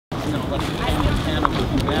going to let the panel go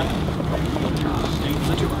through that.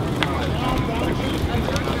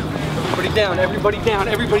 Everybody down, everybody down,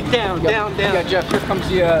 everybody down, down. Yeah, Jeff, here comes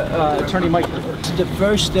the Attorney Mike. This is the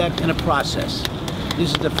first step in a process.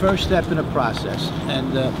 This is the first step in a process,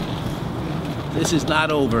 and this is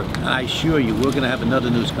not over. I assure you, we're going to have another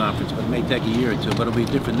news conference, but it may take a year or two, but it'll be a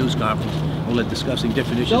different news conference. We'll be discussing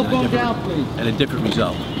different issues and a different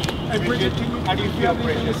result. Hey, Bridget, how do you feel?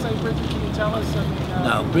 Anything to say, Bridget? Can you tell us?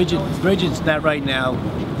 No, Bridget's not right now.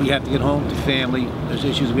 We have to get home to family. There's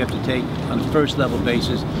issues we have to take on a first level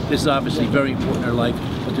basis. This is obviously very important in our life,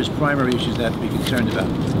 but there's primary issues that have to be concerned about.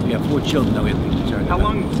 We have 4 children that we have to be concerned about. How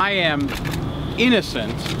long? I am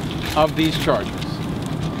innocent of these charges,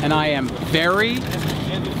 and I am very,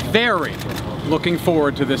 very looking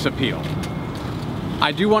forward to this appeal.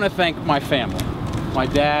 I do want to thank my family, my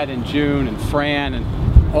dad and June and Fran and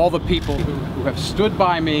all the people who have stood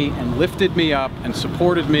by me and lifted me up and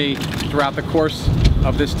supported me throughout the course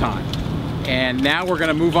of this time. And now we're going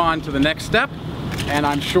to move on to the next step, and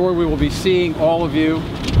I'm sure we will be seeing all of you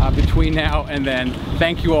between now and then.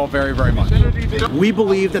 Thank you all very, very much. We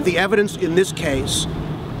believe that the evidence in this case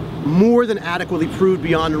more than adequately proved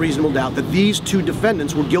beyond a reasonable doubt that these 2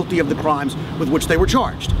 defendants were guilty of the crimes with which they were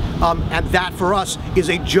charged. And that, for us, is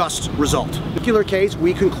a just result. In this particular case,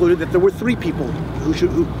 we concluded that there were 3 people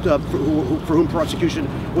for whom prosecution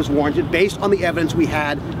was warranted based on the evidence we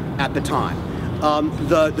had at the time.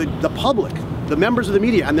 The public, the members of the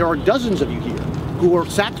media, and there are dozens of you here who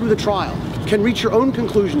sat through the trial, can reach your own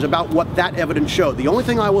conclusions about what that evidence showed. The only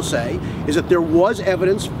thing I will say is that there was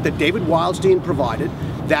evidence that David Wildstein provided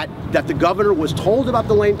that the governor was told about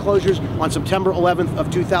the lane closures on September 11th of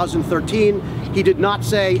 2013. He did not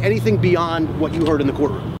say anything beyond what you heard in the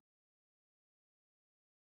courtroom.